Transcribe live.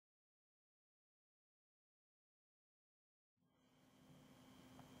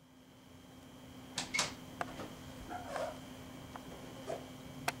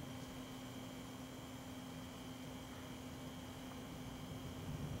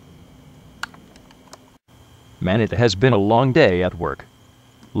Man, it has been a long day at work.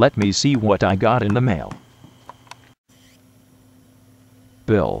 Let me see what I got in the mail.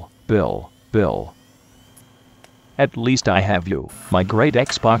 Bill. At least I have you, my great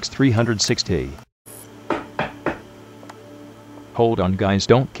Xbox 360. Hold on guys,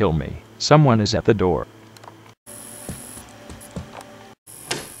 don't kill me. Someone is at the door.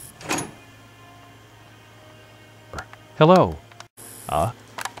 Hello.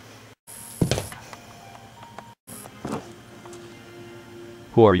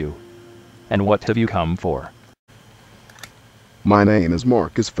 Who are you? And what have you come for? My name is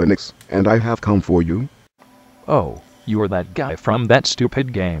Marcus Phoenix, and I have come for you. Oh, you're that guy from that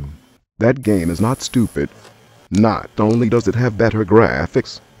stupid game. That game is not stupid. Not only does it have better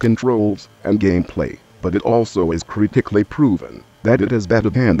graphics, controls, and gameplay, but it also is critically proven that it is better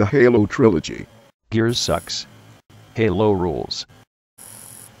than the Halo trilogy. Gears sucks. Halo rules.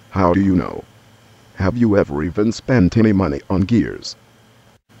 How do you know? Have you ever even spent any money on Gears?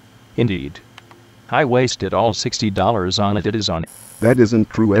 Indeed. I wasted all $60 on it. It is on. That isn't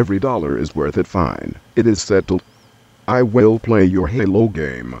true. Every dollar is worth it. Fine. It is settled. I will play your Halo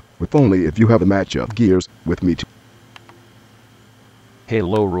game, with only if you have a match of Gears with me too.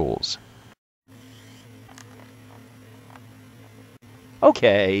 Halo rules.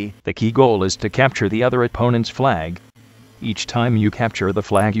 Okay. The key goal is to capture the other opponent's flag. Each time you capture the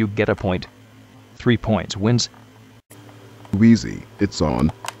flag you get a point. 3 points wins. Easy. It's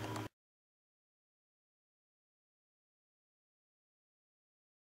on.